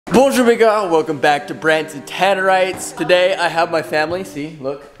Bonjour, big girl. Welcome back to Branson Tannerites. Today I have my family. See,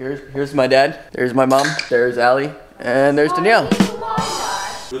 look, here's my dad. There's my mom. There's Allie, and there's Danielle.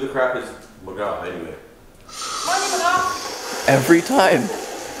 Who the crap is Maga anyway? Every time,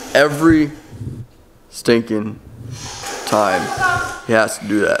 every stinking time, he has to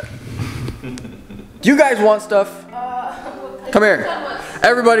do that. Do you guys want stuff? Come here.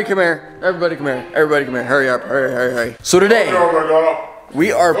 Everybody come here. Everybody come here. Everybody come here. Hurry up. Hurry. So today,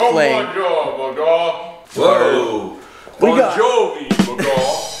 we are playing. Whoa.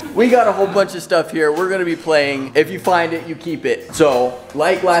 We got a whole bunch of stuff here. We're gonna be playing. If you find it, you keep it. So,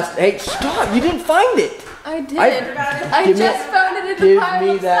 like last. Hey, stop! You didn't find it. I did. I just found it in the pile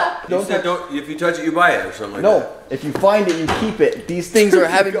of stuff. You said don't. If you touch it, you buy it or something like that. No. If you find it, you keep it. These things are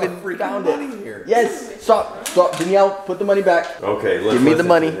having been found it. Here. Yes. Stop. Danielle, put the money back. Okay. Let's give me the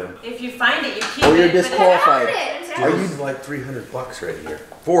money. If you find it, you keep it. Or you're disqualified. Are you like $300 right here?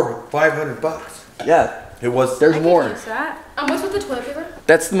 $500. Yeah. It was. There's more. What's with the toilet paper?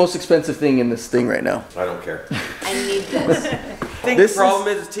 That's the most expensive thing in this thing right now. I don't care. I need this. I think the problem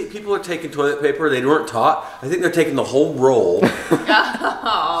is people are taking toilet paper. They weren't taught. I think they're taking the whole roll.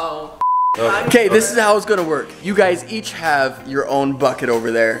 Oh. Okay, this is how it's gonna work. You guys each have your own bucket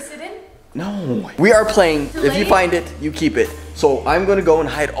over there. Sit in? No. We are playing. If you find it, you keep it. So I'm gonna go and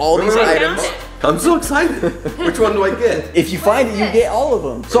hide all these items. I'm so excited. Which one do I get? If you find it, you get all of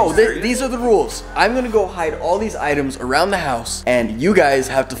them. So these are the rules. I'm gonna go hide all these items around the house, and you guys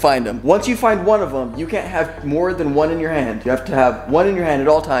have to find them. Once you find one of them, you can't have more than one in your hand. You have to have one in your hand at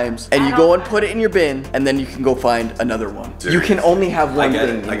all times, and you go and put it in your bin, and then you can go find another one. Serious? You can only have one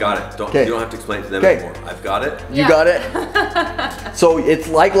thing. I got it. You don't have to explain it to them anymore. I've got it. You got it? So it's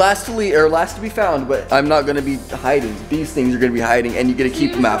like last to be found, but I'm not gonna be hiding. These things are gonna be hiding, and you get to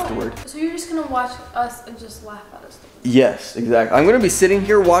keep them afterward. So you're just gonna watch us and just laugh at us? Yes, exactly. I'm gonna be sitting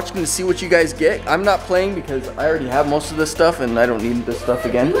here watching to see what you guys get. I'm not playing because I already have most of this stuff and I don't need this stuff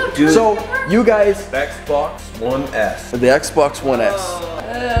again. So you guys, Xbox One S. the Xbox One S.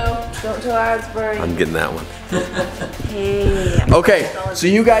 Oh, don't tell Asbury. I'm getting that one. Okay, so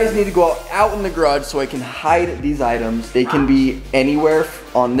you guys need to go out in the garage so I can hide these items. They can be anywhere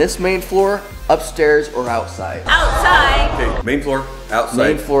on this main floor, upstairs, or outside. Outside. Okay, main floor, outside.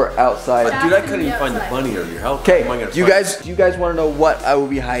 Main floor, outside. Dude, I couldn't even find the bunny or your house. Okay, do you guys want to know what I will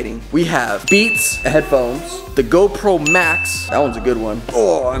be hiding? We have Beats headphones, the GoPro Max, that one's a good one.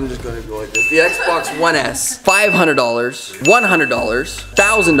 Oh, I'm just gonna go like this. The Xbox One S, $500, $100,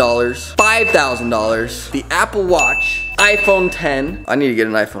 $1,000, $5,000. The Apple Watch, iPhone 10. I need to get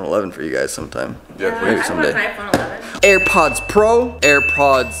an iPhone 11 for you guys sometime. Yeah, maybe someday. I want an iPhone 11. AirPods Pro,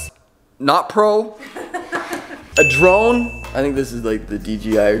 AirPods not Pro. A drone. I think this is like the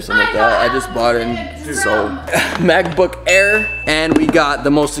DJI or something like that. I just bought it. So MacBook Air, and we got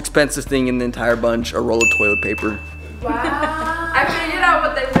the most expensive thing in the entire bunch, a roll of toilet paper. Wow. I figured out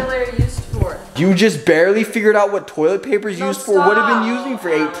what they really are used for. You just barely figured out what toilet paper is used for? What have been using for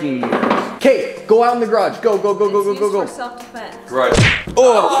 18 years? Okay, go out in the garage. Go. It's used for self-defense. Right.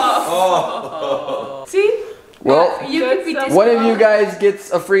 Oh. See? Well, one of you guys. guys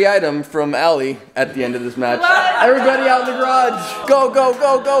gets a free item from Allie at the end of this match. Everybody out in the garage. Go.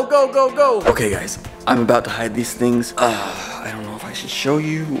 Okay, guys, I'm about to hide these things. I don't know if I should show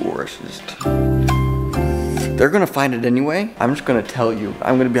you or I should just... They're gonna find it anyway. I'm just gonna tell you.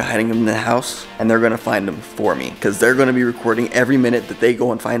 I'm gonna be hiding them in the house and they're gonna find them for me because they're gonna be recording every minute that they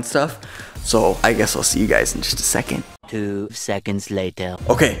go and find stuff. So I guess I'll see you guys in just a second. 2 seconds later.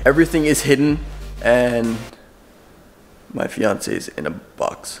 Okay, everything is hidden and my fiance's in a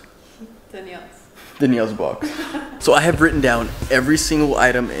box. Danielle's box. So I have written down every single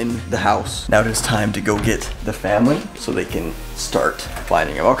item in the house. Now it is time to go get the family so they can start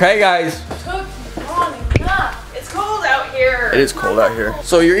finding them. Okay, guys? It's cold out here. It is cold out here.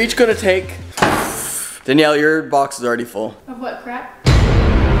 So you're each gonna take... Danielle, your box is already full. Of what crap?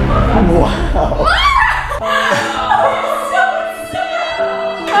 Wow.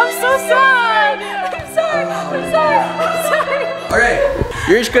 I'm so sad. I'm sorry. Okay,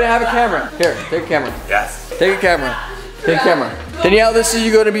 you're each gonna have a camera. Here, take a camera. Yes. Take a camera. Take a camera. Danielle, this is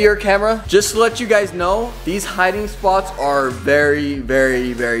going to be your camera. Just to let you guys know, these hiding spots are very,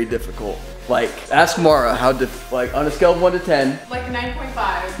 very, very difficult. Like, ask Mara how like on a scale of 1 to 10. Like a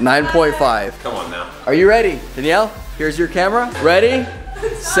 9.5. 9.5. Come on now. Are you ready? Danielle, here's your camera. Ready,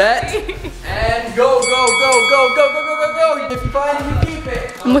 set, and go. If you find it, you keep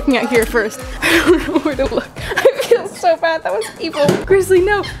it. I'm looking at here first. I don't know where to look. I feel so bad. That was evil. Grizzly,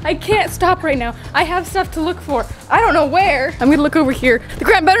 no. I can't stop right now. I have stuff to look for. I don't know where. I'm gonna look over here. The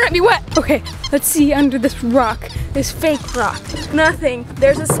ground better not be wet. Okay. Let's see under this rock, this fake rock. Nothing.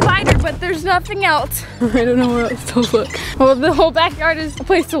 There's a spider, but there's nothing else. I don't know where else to look. Well, the whole backyard is a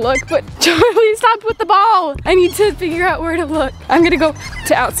place to look, but Charlie, stop with the ball. I need to figure out where to look. I'm gonna go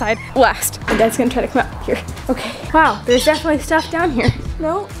to outside last. My dad's gonna try to come out here. Okay. Wow, there's definitely stuff down here.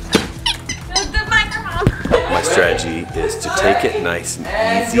 No. The microphone. My strategy is to take it nice and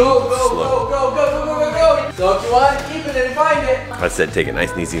easy, Go, go, slow. go, go, go, go, go, go. So if you want to keep it and find it. I said take it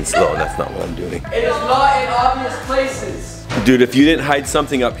nice and easy and slow, and that's not what I'm doing. It is not in obvious places. Dude, if you didn't hide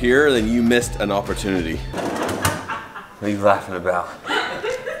something up here, then you missed an opportunity. What are you laughing about?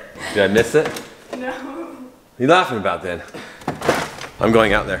 Did I miss it? No. What are you laughing about then? I'm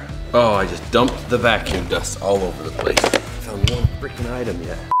going out there. Oh, I just dumped the vacuum dust all over the place. Found one freaking item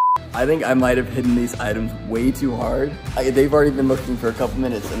yet. I think I might have hidden these items way too hard. They've already been looking for a couple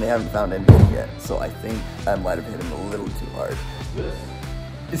minutes and they haven't found anything yet. So I think I might have hit them a little too hard.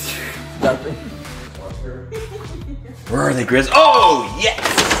 Nothing. Where are they, Grizz? Oh, yes!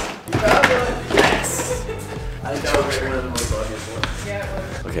 Yes! I know we're one of the most obvious ones.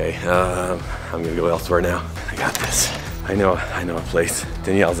 Yeah, Okay, I'm gonna go elsewhere now. I got this. I know a place.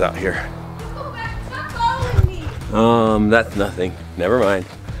 Danielle's out here. Go back, stop following me. That's nothing. Never mind.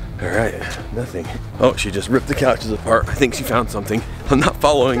 All right, nothing. Oh, she just ripped the couches apart. I think she found something. I'm not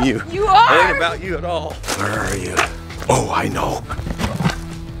following you. You are! It ain't about you at all. Where are you? Oh, I know.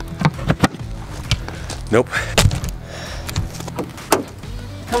 Nope.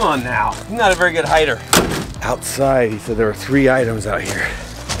 Come on now. You're not a very good hider. Outside, he said there were 3 items out here.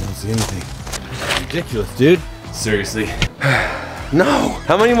 I don't see anything. Ridiculous, dude. Seriously. No.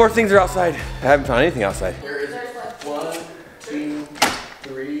 How many more things are outside? I haven't found anything outside. There is 1, 2,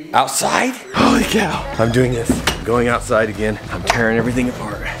 3. Outside? Holy cow. I'm doing this. I'm going outside again. I'm tearing everything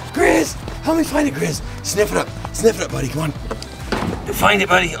apart. Grizz! Help me find it, Grizz. Sniff it up. Sniff it up, buddy. Come on. Find it,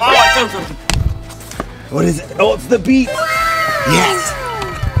 buddy. Oh, I found something. What is it? Oh, it's the beat. Yes.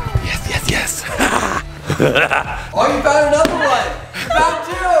 Yes, yes, yes. Oh, you found another one. You found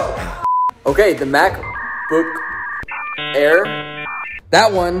 2. Okay, the MacBook Air.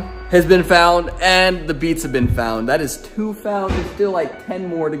 That one has been found, and the beats have been found. That is 2 found. There's still like 10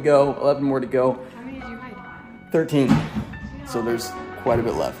 more to go, 11 more to go. How many did you hide? 13. So there's quite a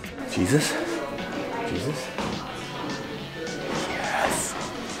bit left. Jesus? Jesus? Yes.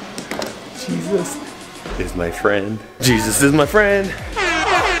 Jesus is my friend. Jesus is my friend.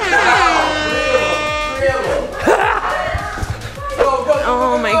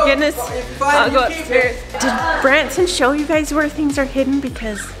 Oh my goodness. I'll go upstairs. Did Branson show you guys where things are hidden?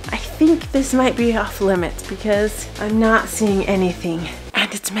 Because I think this might be off limits because I'm not seeing anything.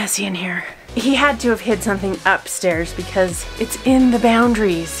 And it's messy in here. He had to have hid something upstairs because it's in the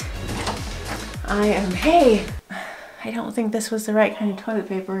boundaries. Hey, I don't think this was the right kind of toilet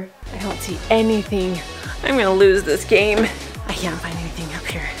paper. I don't see anything. I'm gonna lose this game. I can't find anything up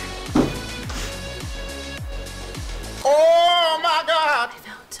here. Oh my God! I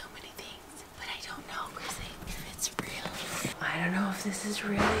found so many things, but I don't know, Chrissy, if it's real. I don't know if this is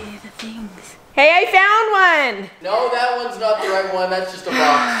really the things. Hey, I found one! No, that one's not the right one. That's just a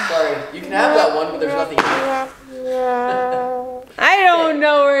box. Sorry. You can have that one, but there's nothing in it. I don't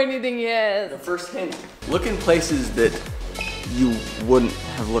know where anything is. The first hint. Look in places that you wouldn't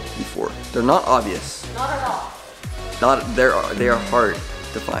have looked before. They're not obvious. Not at all. They are hard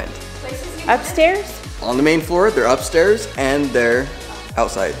to find. Places you Upstairs? On the main floor, they're upstairs, and they're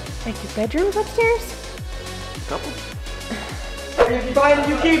outside. Like your bedroom's upstairs? A couple. If you find it,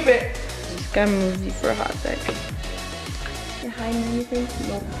 you keep it. Just gotta move you for a hot sec. You're hiding anything?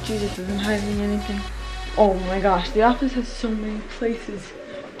 Nope. Jesus isn't hiding anything. Oh my gosh, the office has so many places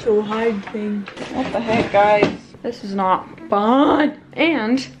to hide things. What the heck, guys? This is not fun.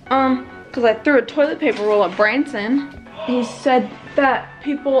 And, because I threw a toilet paper roll at Branson, he said that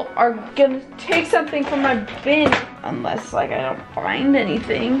people are gonna take something from my bin unless, like, I don't find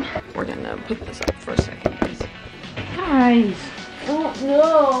anything. We're gonna put this up for a second, guys. Guys, oh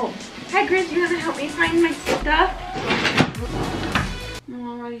no. Hi, Grizz, you wanna help me find my stuff? I'm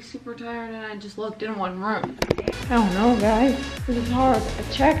already super tired and I just looked in one room. I don't know, guys. This is hard.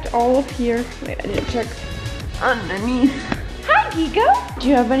 I checked all up here. Wait, I didn't check underneath. Hi, Gigo. Do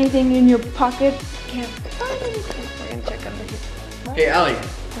you have anything in your pocket? Can't find anything. We're gonna check under here. Hey, Allie.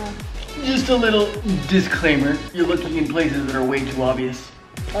 Just a little disclaimer. You're looking in places that are way too obvious.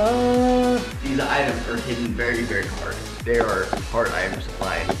 These items are hidden very, very hard. They are hard items to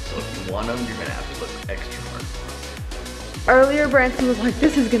find, so if you want them, you're gonna have to look extra hard for them. Earlier, Branson was like,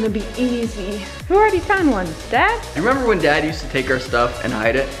 this is gonna be easy. Who already found one? Dad? You remember when Dad used to take our stuff and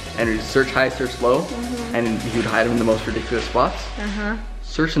hide it, and it would search high, search low, and he would hide them in the most ridiculous spots?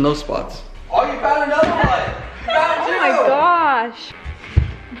 Search in those spots. Oh, you found another one! You found two! Oh my gosh.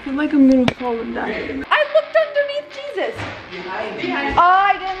 I feel like I'm gonna fall and die. I looked underneath Jesus. Behind. Oh,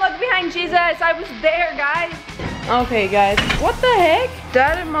 I didn't look behind Jesus. I was there, guys. Okay, guys. What the heck?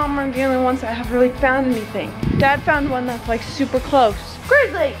 Dad and Mom are the only ones that have really found anything. Dad found one that's like super close.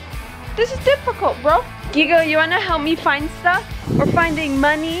 Grizzly, this is difficult, bro. Gigo, you wanna help me find stuff? We're finding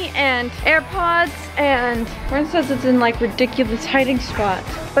money and AirPods, and Ren says it's in like ridiculous hiding spots.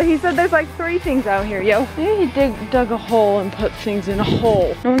 But he said there's like 3 things out here, yo. Maybe he dug a hole and put things in a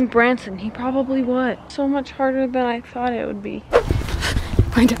hole. Knowing Branson, he probably would. So much harder than I thought it would be.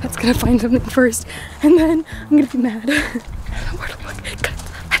 My dad's gonna find something first, and then I'm gonna be mad. I don't know where to look, guys.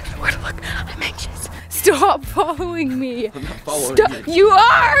 I don't know where to look. I'm anxious. Stop following me. I'm not following Stop. You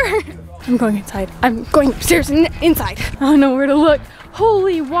are! I'm going inside. I'm going upstairs and inside. I don't know where to look.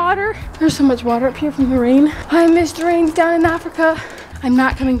 Holy water. There's so much water up here from the rain. I missed rains down in Africa. I'm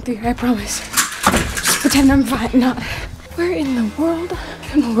not coming through, I promise. Just pretend I'm fine. Not. Where in the world? I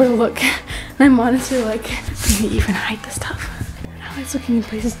don't know where to look. And I'm honestly like, can you even hide this stuff? I was looking in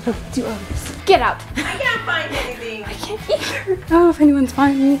places that are too obvious. Get out. I can't find anything. I can't either. I don't know if anyone's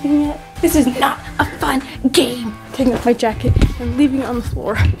finding anything yet. This is not a fun game. Taking off my jacket and leaving it on the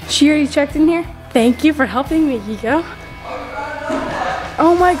floor. She already checked in here. Thank you for helping me, Gigo.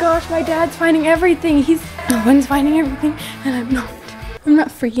 Oh my gosh, my dad's finding everything. No one's finding everything, and I'm not. I'm not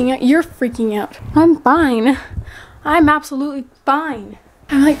freaking out. You're freaking out. I'm fine. I'm absolutely fine.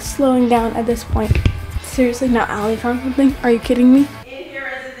 I'm like slowing down at this point. Seriously, now Allie found something? Are you kidding me? In here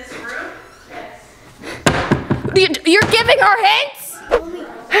as in this room? Yes. You're giving her hints?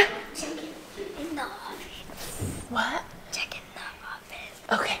 Check in the office. What? Check in the office.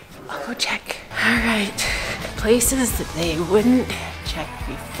 Okay, I'll go check. All right, places that they wouldn't check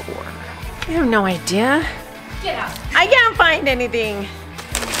before. I have no idea. Get out. I can't find anything.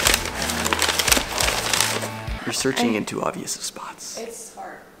 You're searching in too obvious of spots. It's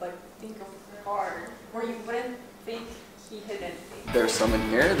hard. Like, think of hard. Where you wouldn't think he hid anything. There's some in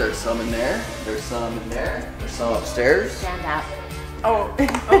here, there's some in there, there's some in there, there's some upstairs. Stand up. Oh, okay.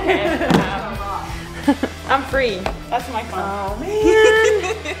 I'm free. That's my fun. Oh man.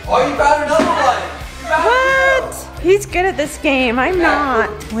 Oh, you found another one! What? He's good at this game. I'm not.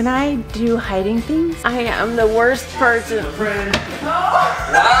 When I do hiding things, I am the worst person.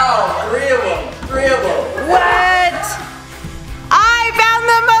 Wow, 3 of them, 3 of them. What? I found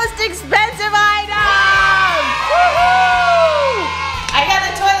the most expensive item! Woohoo! I got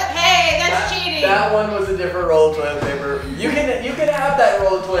the toilet. Hey, that's cheating. That one was a different roll of toilet paper. You can have that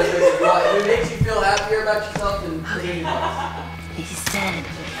roll of toilet paper if you want. If it makes you feel happier about yourself, then please. He said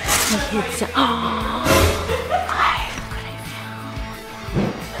he hid some. Oh,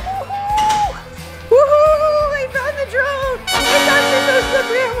 woohoo! I found the drone. I thought she was so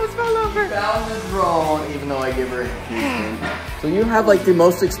slippery. I almost fell over. Found the drone, even though I gave her a huge. So you have like the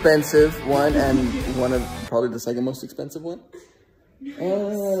most expensive one and one of probably the second most expensive one? I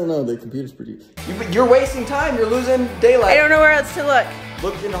don't know, the computer's pretty. You're wasting time, you're losing daylight. I don't know where else to look.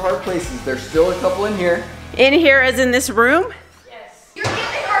 Look in hard places, there's still a couple in here. In here as in this room? Yes. You're giving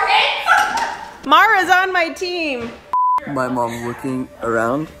her hints? Mara's on my team. My mom looking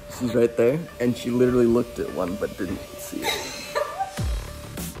around, she's right there, and she literally looked at one but didn't see it.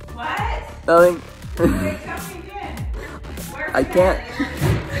 What? Nothing. Tell me again. I can't.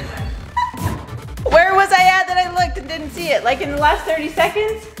 Where was I at that I looked and didn't see it? Like in the last 30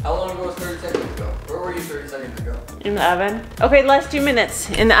 seconds? How long ago was 30 seconds ago? Where were you 30 seconds ago? In the oven. Okay, last 2 minutes.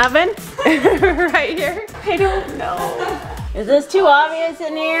 In the oven? Right here? I don't know. Is this too obvious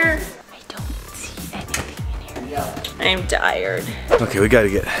in here? I don't see anything in here. Yeah. I'm tired. Okay, we gotta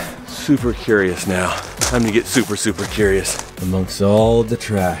get super curious now. Time to get super curious. Amongst all the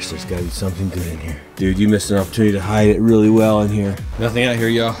trash, there's gotta be something good in here. Dude, you missed an opportunity to hide it really well in here. Nothing out here,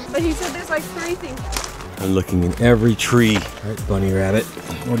 y'all. But he said there's like 3 things. I'm looking in every tree. All right, bunny rabbit.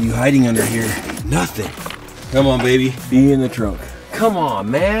 What are you hiding under here? Nothing. Come on, baby. Be in the trunk. Come on,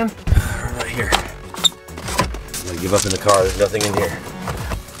 man. Right here. I'm gonna give up in the car. There's nothing in here.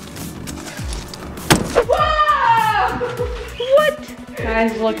 What?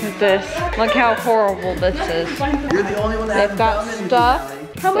 Guys, look at this. Look how horrible this is. You're the only one that They've got hasn't stuff.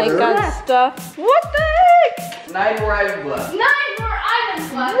 found anything. They got stuff. What the heck? 9 more items left. 9 more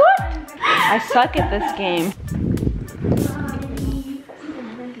items left. What? I suck at this game.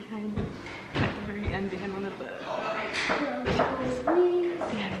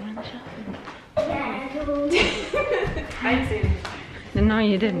 No,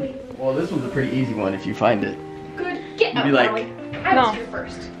 you didn't. Well, this one's a pretty easy one if you find it. Good. Get You'd out, be like, Allie. I was here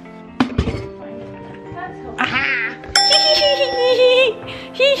first. Aha!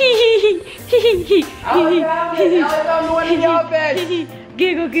 Allie found the one in the office.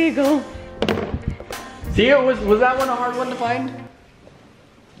 Giggle, giggle. See, was that one a hard one to find?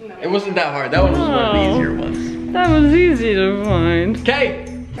 No. It wasn't that hard. That one was one of the easier ones. That was easy to find. Okay.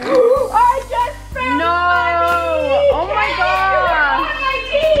 I just found money! Oh my god! On my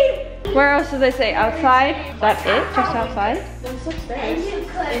team! Where else did they say? Outside? That's it? Just outside?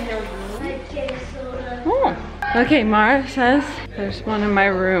 Oh. Okay, Mara says there's one in my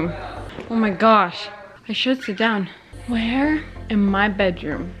room. Oh my gosh. I should sit down. Where in my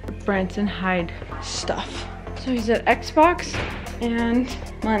bedroom did Branson hide stuff? So he said Xbox and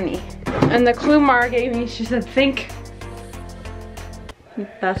money. And the clue Mara gave me, she said think.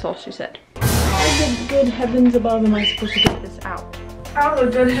 That's all she said. How the good heavens above am I supposed to get this out? How the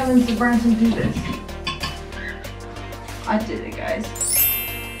good heavens did Branson do this? I did it, guys.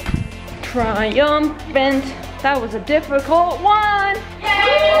 Triumphant. That was a difficult one.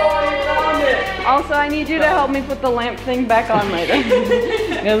 Yay! Also, I need you to help me put the lamp thing back on later.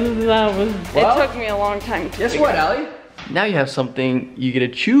 It took me a long time to Guess what, Allie? Now you have something, you get to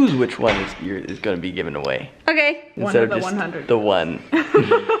choose which one is going to be given away. Okay. Instead of just 100. The one. Well,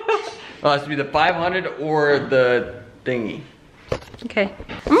 it has to be the 500 or the thingy. Okay.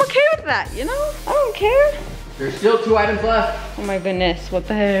 I'm okay with that, you know? I don't care. There's still 2 items left. Oh my goodness, what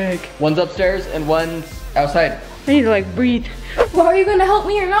the heck? One's upstairs and one's outside. I need to like breathe. Well, are you gonna help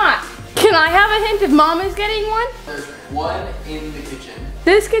me or not? Can I have a hint if Mom is getting one? There's one in the kitchen.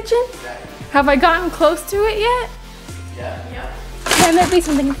 This kitchen? Yeah. Have I gotten close to it yet? Yeah. Can there be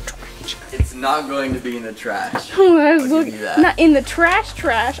something in the trash? It's not going to be in the trash. Oh, I was I'll give looking, you that. not in the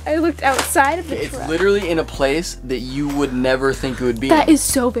trash. I looked outside of the It's trash. literally in a place that you would never think it would be. That is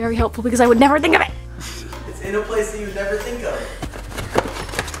so very helpful because I would never think of it. It's in a place that you would never think of.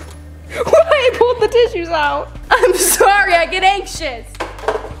 I pulled the tissues out. I'm sorry, I get anxious.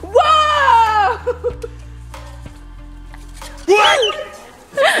 Whoa! What?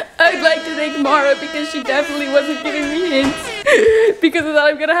 I'd like to thank Mara because she definitely wasn't giving me hints. Because of that,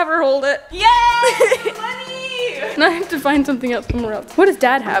 I'm gonna have her hold it. Yay! Money! And I have to find something else somewhere else. What does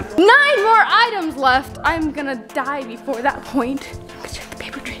Dad have? 9 more items left. I'm gonna die before that point. Check the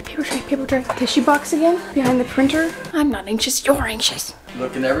paper tray, paper tray. Tissue box again? Behind the printer? I'm not anxious, you're anxious.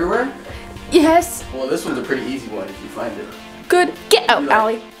 Looking everywhere? Yes. Well, this one's a pretty easy one if you find it. Good. Get out,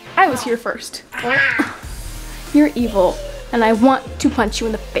 Allie. I was here first. You're evil, and I want to punch you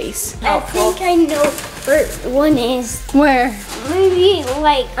in the face. I think I know where one is. Where? Maybe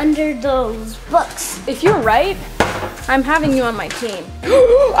like under those books. If you're right, I'm having you on my team.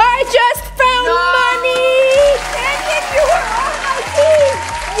 I just found money! Dang it, you are on my team!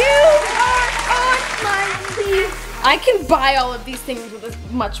 You are on my team! I can buy all of these things with this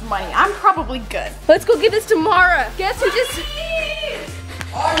much money. I'm probably good. Let's go give this to Mara. Guess who just...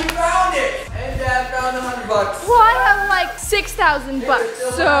 Oh, you found it! And Dad found $100. Well, I have like 6,000 bucks,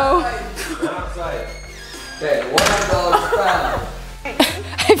 so... Outside. Okay, $100 found.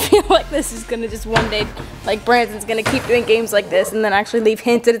 I feel like this is gonna just one day, like Branson's gonna keep doing games like this and then actually leave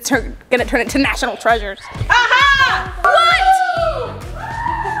hints and it's gonna turn into national treasures. Aha! What?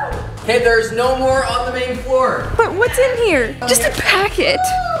 Okay, there's no more on the main floor. But what's in here? Just a packet.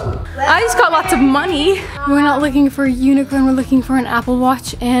 I just got lots of money. We're not looking for a unicorn, we're looking for an Apple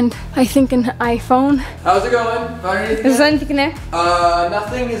Watch and I think an iPhone. How's it going? Found anything? Is there anything in there?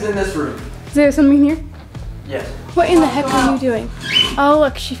 Nothing is in this room. Is there something in here? Yes. What in the heck are you doing? Oh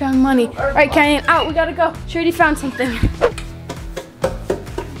look, she found money. All right, Canyon, out, we gotta go. She already found something.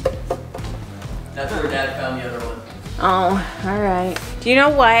 That's where Dad found the other one. Oh, all right. Do you know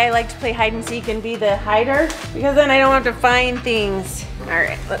why I like to play hide and seek and be the hider? Because then I don't have to find things. All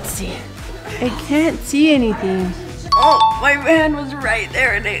right, let's see. I can't see anything. Oh, my hand was right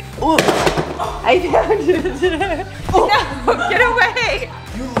there and I found it. Oh. No, get away.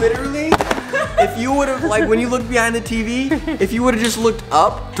 You literally, if you would have, like when you look behind the TV, if you would have just looked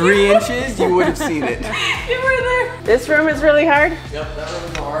up 3 inches, you would have seen it. You were there. This room is really hard? Yep, that room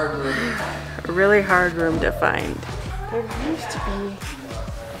is a hard room. A really hard room to find. There used to be a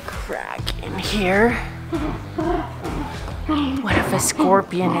crack in here. What if a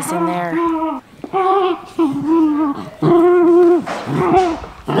scorpion is in there?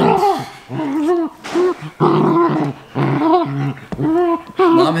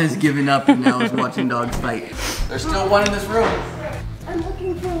 Mom has given up and now is watching dogs fight. There's still one in this room. I'm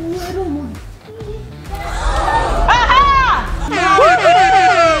looking for a little one.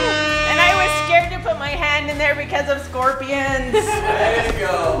 And I was scared to put my hand in there because of scorpions. There you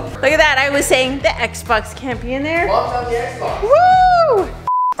go. Look at that, I was saying the Xbox can't be in there. Mom found the Xbox. Woo!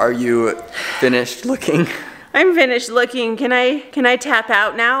 Are you finished looking? I'm finished looking. Can I tap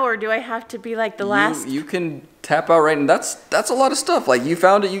out now, or do I have to be like the last? You can tap out right, and that's a lot of stuff. Like, you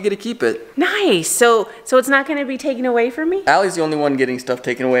found it, you get to keep it. Nice. So it's not gonna be taken away from me? Allie's the only one getting stuff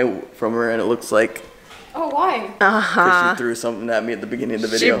taken away from her, and it looks like Oh, why? because she threw something at me at the beginning of the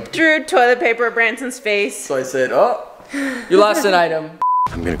video. She drew toilet paper at Branson's face. So I said, oh, you lost an item.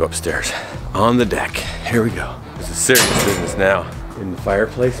 I'm gonna go upstairs. On the deck. Here we go. This is serious business now. In the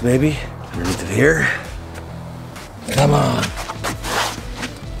fireplace, maybe? Underneath it here. Come on.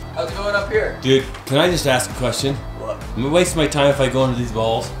 How's it going up here? Dude, can I just ask a question? What? I'm gonna waste my time if I go into these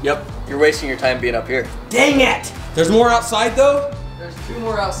balls. Yep, you're wasting your time being up here. Dang it! There's more outside though? There's 2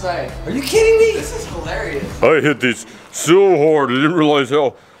 more outside. Are you kidding me? This is hilarious. I hit this so hard, I didn't realize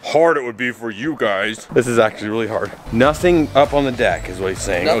how hard it would be for you guys. This is actually really hard. Nothing up on the deck is what he's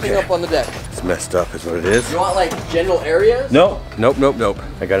saying. Nothing okay. up on the deck. It's messed up is what it is. You want like general areas? No. Nope.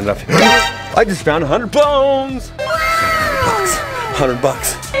 I got enough here. I just found 100 bones. 100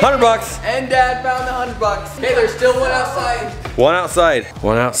 bucks. 100 bucks. And Dad found the $100. Hey, there's still one outside. One outside.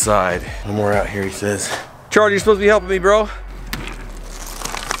 One outside. One more out here, he says. Charlie, you're supposed to be helping me, bro.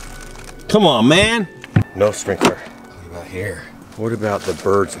 Come on, man. No sprinkler. What about here? What about the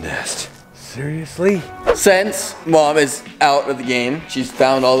bird's nest? Seriously? Since Mom is out of the game, she's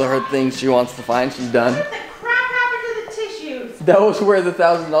found all of her things she wants to find. She's done. What the crap happened to the tissues? That was where the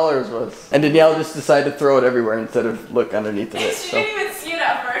 $1,000 was. And Danielle just decided to throw it everywhere instead of look underneath of it. She So. didn't even see it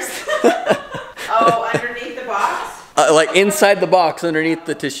at first. Oh, underneath the box? Like inside the box underneath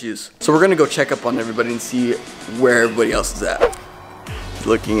the tissues. So we're gonna go check up on everybody and see where everybody else is at.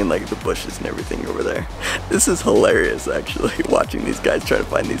 Looking in like the bushes and everything over there. This is hilarious actually, watching these guys try to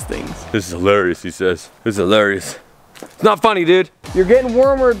find these things. This is hilarious, he says. This is hilarious. It's not funny, dude. You're getting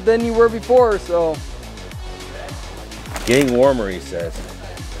warmer than you were before, so. Getting warmer, he says.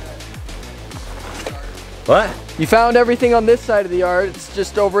 What? You found everything on this side of the yard. It's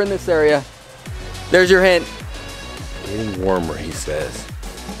just over in this area. There's your hint. Getting warmer, he says.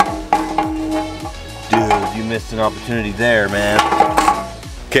 Dude, you missed an opportunity there, man.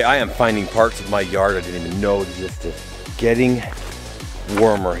 Okay, I am finding parts of my yard I didn't even know existed. Getting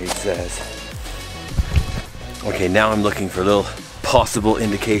warmer, he says. Okay, now I'm looking for little possible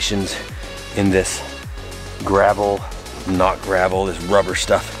indications in this gravel, not gravel, this rubber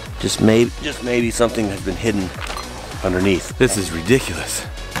stuff. Just maybe something has been hidden underneath. This is ridiculous.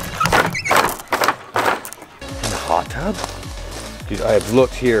 In a hot tub? Dude, I have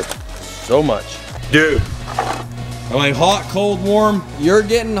looked here so much. Dude, am I hot, cold, warm? You're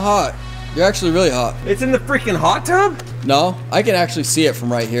getting hot. You're actually really hot. It's in the freaking hot tub? No, I can actually see it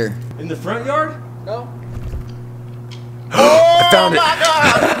from right here. In the front yard? No. I found it.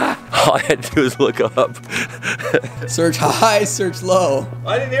 All I had to do is look up. Search high, search low.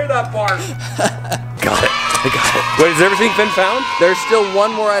 I didn't hear that part. Got it. I got it. Wait, has everything been found? There's still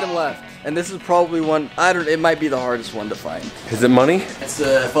one more item left. And this is probably one, it might be the hardest one to find. Is it money? It's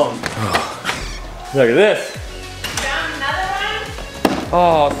a phone. Look at this. Found another one?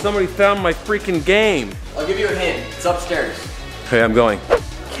 Oh, somebody found my freaking game. I'll give you a hint. It's upstairs. Okay, I'm going.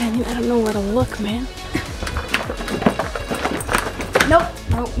 Canyon, I don't know where to look, man. Nope,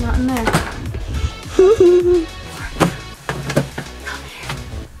 nope, not in there.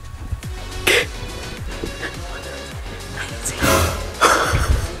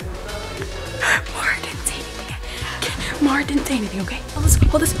 Mara didn't say anything, okay? Hold this,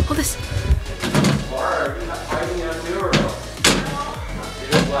 hold this, hold this. Mara, are you not fighting out too or no?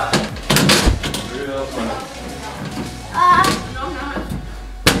 I'm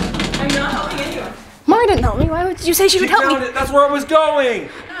not helping anyone. Mara didn't help me. Why would you say she would help me? That's where I was going.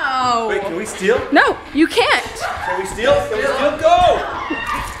 No. Wait, can we steal? No, you can't. Can we steal? Can we steal? Go!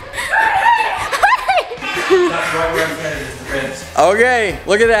 That's right where I'm headed, Mr. Prince. Okay,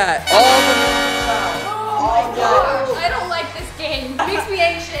 look at that. I don't like this game. It makes me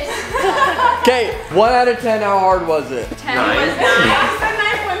anxious. Okay, 1 out of 10, how hard was it? 10 was 9. I said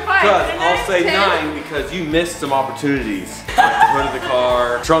 9.5. Because I'll say 9 because you missed some opportunities. Hood of the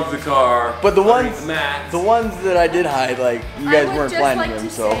car, trunk of the car. But the underneath ones, the mat. the ones that I did hide, like, you guys weren't finding them,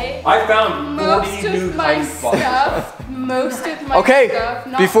 so. I found 40 new hiding spots. Most of my Okay, stuff.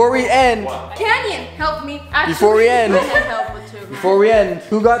 Not before we end, Canyon, help me. Actually, Before we end. I need help with 2 of mine. before we end,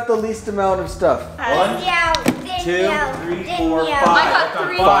 who got the least amount of stuff? 1, 2, 3, 4, 5. I got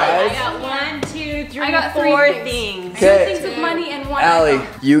 3. Five. I got 1, 2, 3, I got 3 4 things. things. 2 Okay. things of money and 1 Allie, item.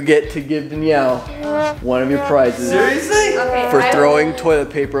 you get to give Danielle one of your prizes Seriously? Okay, for I- throwing toilet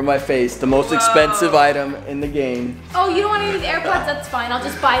paper in my face, the most expensive item in the game. Oh, you don't want any of the AirPods? That's fine. I'll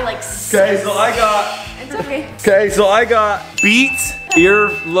just buy like 6. Okay, so I got. It's okay. Okay, so I got Beats, ear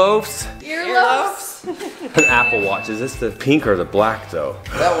loafs, Earlobes. An Apple Watch. Is this the pink or the black though?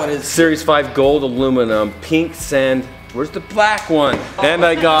 That one is Series 5 gold aluminum, pink sand. Where's the black one? And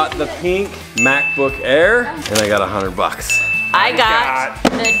I got the pink MacBook Air, and I got $100. I got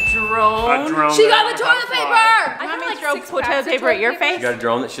the drone. She got the toilet paper! I got like throw toilet paper at your You face. got a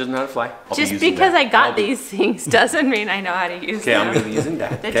drone that she doesn't know how to fly? I'll be Just using because that. I got these things doesn't mean I know how to use Okay, I'm them. gonna be using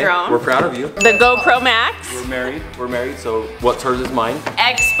that. The okay? drone. We're proud of you. The GoPro Max. We're married, so what's hers is mine.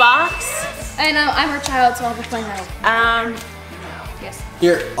 Xbox. I know, I'm her child, so I'll be playing that. Yes.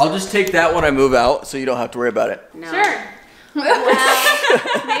 here. I'll just take that when I move out, so you don't have to worry about it. No. Sure. Well,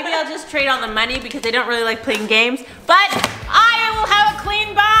 maybe I'll just trade on the money because I don't really like playing games. But I will have a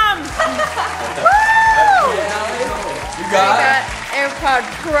clean bum. You got? AirPod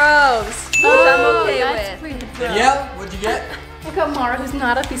Pros. Which I'm okay with. Yeah. What'd you get? Look at Mara, who's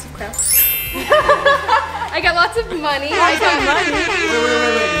not a piece of crap. I got lots of money. I got money. Wait,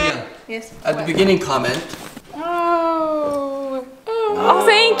 yeah. Yes. At the beginning, comment. Oh,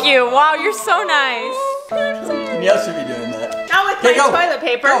 thank you. Wow, you're so nice. Danielle should be doing that. Not with Okay, my go. toilet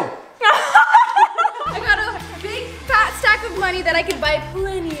paper. Go. I got a big fat stack of money that I could buy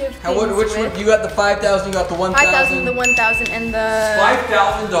plenty of things Which with. one? You got the 5,000. You got the 1,000. 5,000, the 1,000, and the...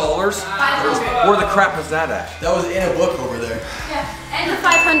 $5,000? 500. Where the crap is that at? That was in a book over there. Yeah, and the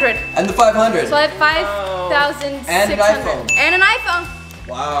 500. And the 500. So I have 5,600. And an iPhone. And an iPhone.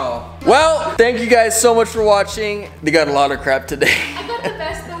 Wow. Well, thank you guys so much for watching. They got a lot of crap today. I got the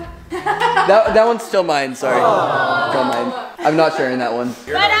best though. that one's still mine. Sorry. Still mine. I'm not sharing that one.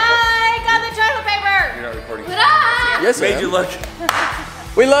 But I got the toilet paper. You're not recording. But I... Yes, Made ma'am. you look.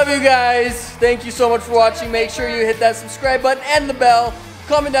 We love you guys. Thank you so much for watching. Make sure you hit that subscribe button and the bell.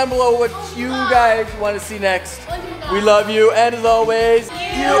 Comment down below what you guys want to see next. We love you, and as always,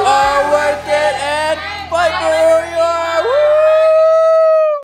 you are worth it, and fight for who you are. Woo!